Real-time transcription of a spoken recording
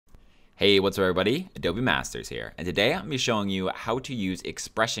Hey, what's up everybody? Adobe Masters here, and today I'm going to be showing you how to use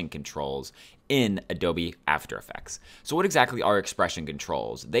expression controls in Adobe After Effects. So what exactly are expression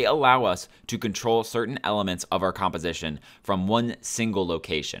controls? They allow us to control certain elements of our composition from one single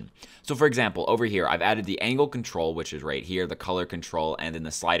location. So for example, over here, I've added the angle control, which is right here, the color control, and then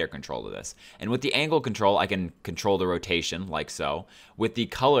the slider control of this. And with the angle control, I can control the rotation, like so. With the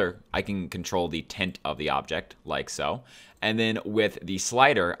color, I can control the tint of the object, like so. And then with the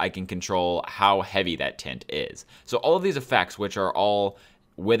slider, I can control how heavy that tint is. So all of these effects, which are all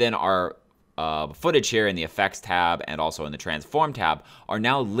within our footage here in the effects tab and also in the transform tab, are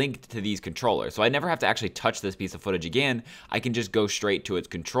now linked to these controllers. So I never have to actually touch this piece of footage again. I can just go straight to its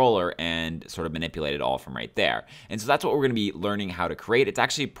controller and sort of manipulate it all from right there. And so that's what we're going to be learning how to create. It's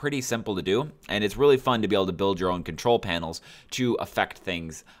actually pretty simple to do, and it's really fun to be able to build your own control panels to affect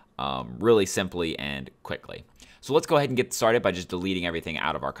things really simply and quickly. So let's go ahead and get started by just deleting everything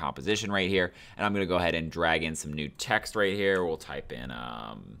out of our composition right here. And I'm going to go ahead and drag in some new text right here. We'll type in,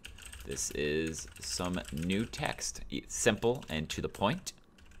 this is some new text. Simple and to the point,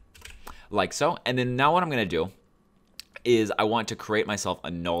 like so. And then now what I'm going to do is I want to create myself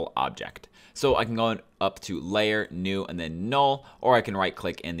a null object. So I can go up to layer, new, and then null, or I can right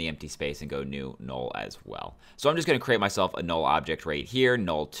click in the empty space and go new, null as well. So I'm just going to create myself a null object right here,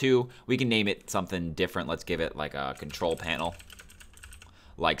 null2. We can name it something different. Let's give it like a control panel,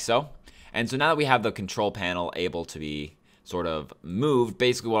 like so. And so now that we have the control panel able to be sort of moved,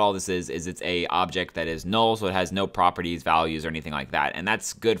 basically what all this is it's a object that is null, so it has no properties, values, or anything like that. And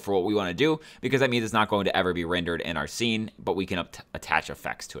that's good for what we want to do, because that means it's not going to ever be rendered in our scene, but we can attach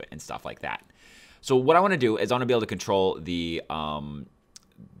effects to it and stuff like that. So what I want to do is I want to be able to control the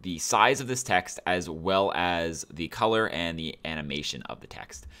size of this text as well as the color and the animation of the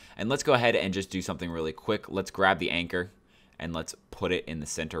text. And let's go ahead and just do something really quick. Let's grab the anchor and let's put it in the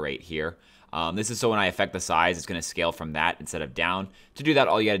center right here. This is so when I affect the size, it's going to scale from that instead of down. To do that,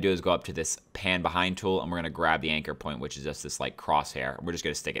 all you got to do is go up to this pan behind tool, and we're going to grab the anchor point, which is just this like crosshair. We're just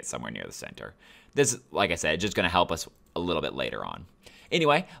going to stick it somewhere near the center. This, like I said, just going to help us a little bit later on.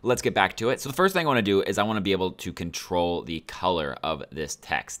 Anyway, let's get back to it. So the first thing I want to do is I want to be able to control the color of this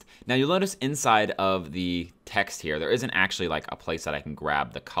text. Now you'll notice inside of the text here, there isn't actually like a place that I can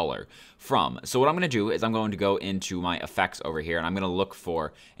grab the color from. So what I'm going to do is I'm going to go into my effects over here, and I'm going to look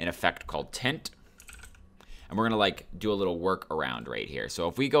for an effect called tint. And we're going to like do a little work around right here. So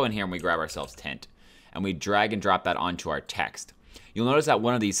if we go in here and we grab ourselves tint and we drag and drop that onto our text, you'll notice that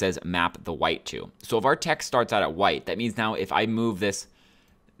one of these says map the white to. So if our text starts out at white, that means now if I move this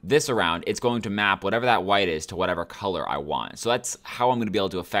around, it's going to map whatever that white is to whatever color I want. So that's how I'm going to be able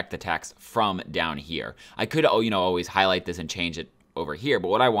to affect the text from down here. I could, always highlight this and change it over here, but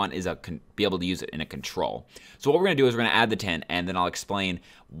what I want is be able to use it in a control. So what we're going to do is we're going to add the tint, and then I'll explain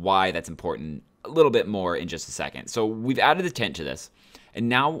why that's important a little bit more in just a second. So we've added the tint to this, and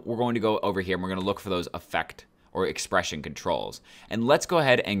now we're going to go over here and we're going to look for those effect or expression controls. And let's go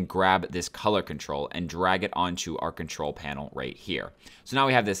ahead and grab this color control and drag it onto our control panel right here. So now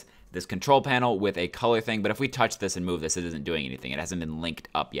we have this control panel with a color thing, but if we touch this and move this, it isn't doing anything. It hasn't been linked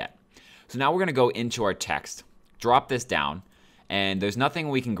up yet. So now we're going to go into our text, drop this down, and there's nothing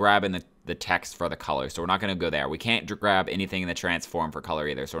we can grab in the text for the color, so we're not going to go there. We can't grab anything in the transform for color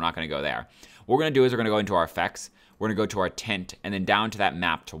either, so we're not going to go there. What we're going to do is we're going to go into our effects, we're going to go to our tint, and then down to that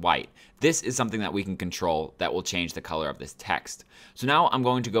map to white. This is something that we can control that will change the color of this text. So now I'm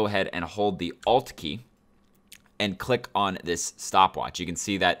going to go ahead and hold the Alt key and click on this stopwatch. You can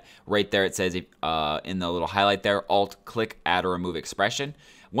see that right there it says in the little highlight there, Alt, click, add or remove expression.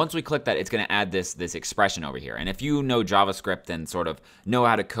 Once we click that, it's going to add this expression over here. And if you know JavaScript and sort of know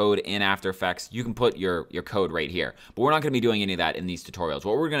how to code in After Effects, you can put your code right here. But we're not going to be doing any of that in these tutorials.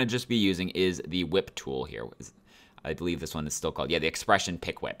 What we're going to just be using is the whip tool here. I believe this one is still called, the expression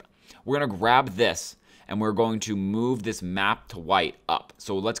pick whip. We're going to grab this, and we're going to move this map to white up.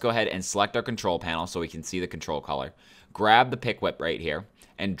 So let's go ahead and select our control panel so we can see the control color. Grab the pick whip right here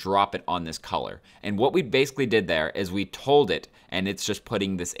and drop it on this color. And what we basically did there is we told it, and it's just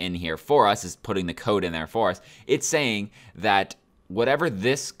putting this in here for us, is putting the code in there for us. It's saying that whatever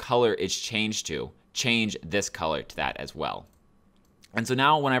this color is changed to, change this color to that as well. And so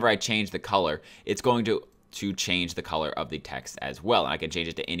now whenever I change the color, it's going to change the color of the text as well. And I can change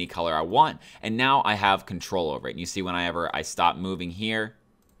it to any color I want. And now I have control over it. And you see whenever I stop moving here,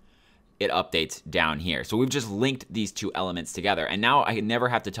 it updates down here. So we've just linked these two elements together. And now I never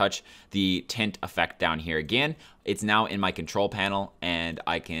have to touch the tint effect down here again. It's now in my control panel, and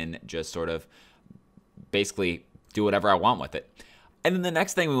I can just sort of basically do whatever I want with it. And then the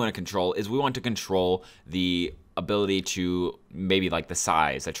next thing we want to control is we want to control the ability to maybe like the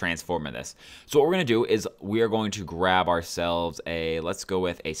size, the transform of this. So what we're going to do is we are going to grab ourselves let's go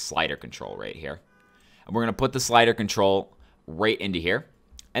with a slider control right here. And we're going to put the slider control right into here.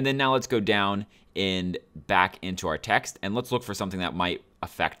 And then now let's go down and back into our text, and let's look for something that might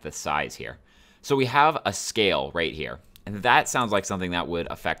affect the size here. So we have a scale right here, and that sounds like something that would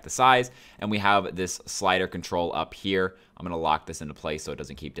affect the size. And we have this slider control up here. I'm going to lock this into place so it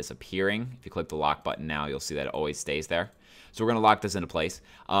doesn't keep disappearing. If you click the lock button now, you'll see that it always stays there. So we're going to lock this into place.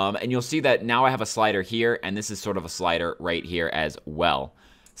 And you'll see that now I have a slider here, and this is sort of a slider right here as well.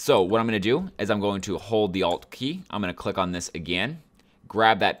 So what I'm going to do is I'm going to hold the Alt key. I'm going to click on this again,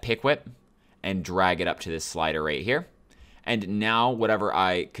 grab that pick whip, and drag it up to this slider right here. And now whatever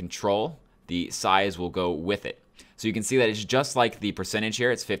I control, the size will go with it. So you can see that it's just like the percentage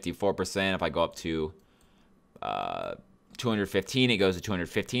here. It's 54%. If I go up to 215, it goes to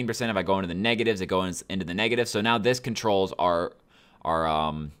 215%. If I go into the negatives, it goes into the negatives. So now this controls our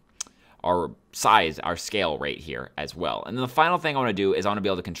size, our scale right here as well. And then the final thing I want to do is I want to be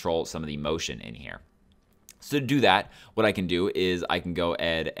able to control some of the motion in here. So to do that, what I can do is I can go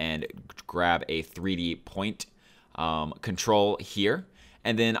ahead and grab a 3D point control here.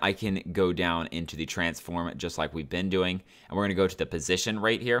 And then I can go down into the transform just like we've been doing. And we're going to go to the position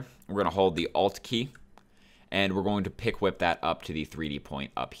right here. We're going to hold the Alt key. And we're going to pick whip that up to the 3D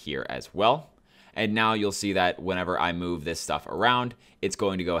point up here as well. And now you'll see that whenever I move this stuff around, it's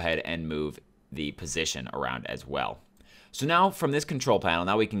going to go ahead and move the position around as well. So now from this control panel,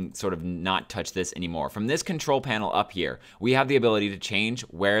 now we can sort of not touch this anymore. From this control panel up here, we have the ability to change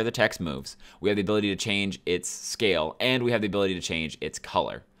where the text moves. We have the ability to change its scale, and we have the ability to change its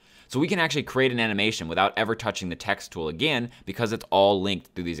color. So we can actually create an animation without ever touching the text tool again because it's all linked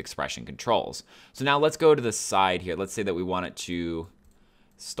through these expression controls. So now let's go to the side here. Let's say that we want it to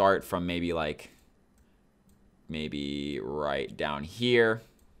start from maybe right down here.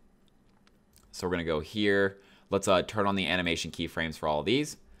 So we're going to go here. Let's turn on the animation keyframes for all of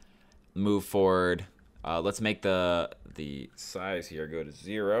these. Move forward. Let's make the size here go to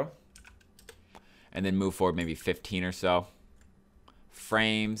 0. And then move forward maybe 15 or so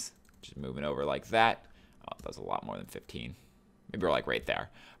frames. Just moving over like that. Oh, that's a lot more than 15. Maybe we're like right there.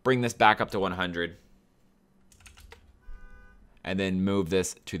 Bring this back up to 100. And then move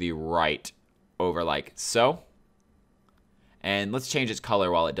this to the right over like so. And let's change its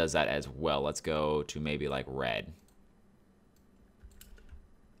color while it does that as well. Let's go to maybe like red.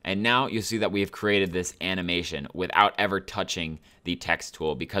 And now you'll see that we have created this animation without ever touching the text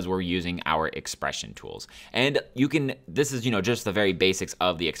tool because we're using our expression tools. And you can, this is, just the very basics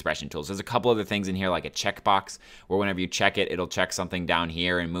of the expression tools. There's a couple other things in here like a checkbox where whenever you check it, it'll check something down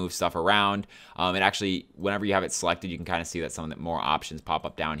here and move stuff around. It actually, whenever you have it selected, you can kind of see that some of the more options pop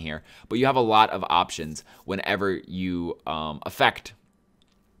up down here. But you have a lot of options whenever you affect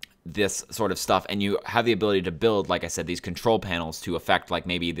this sort of stuff, and you have the ability to build, like I said, these control panels to affect like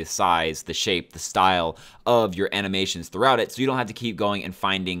maybe the size, the shape, the style of your animations throughout it, so you don't have to keep going and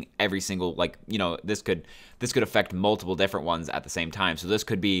finding every single, this could affect multiple different ones at the same time. So this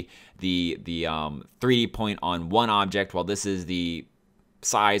could be the 3D point on one object, while this is the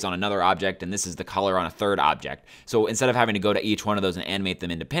size on another object, and this is the color on a third object. So instead of having to go to each one of those and animate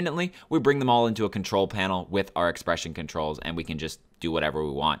them independently, we bring them all into a control panel with our expression controls, and we can just do whatever we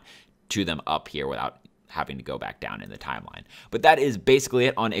want to them up here without having to go back down in the timeline. But that is basically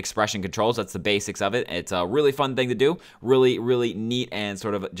it on expression controls. That's the basics of it. It's a really fun thing to do, really, really neat, and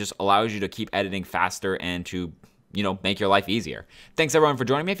sort of just allows you to keep editing faster and to make your life easier. Thanks everyone for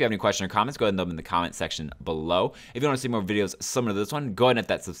joining me. If you have any questions or comments, go ahead and leave them in the comment section below. If you want to see more videos similar to this one, go ahead and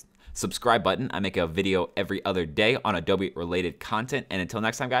hit that subscribe button. I make a video every other day on Adobe related content. And until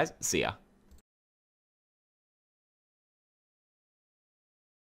next time, guys, see ya.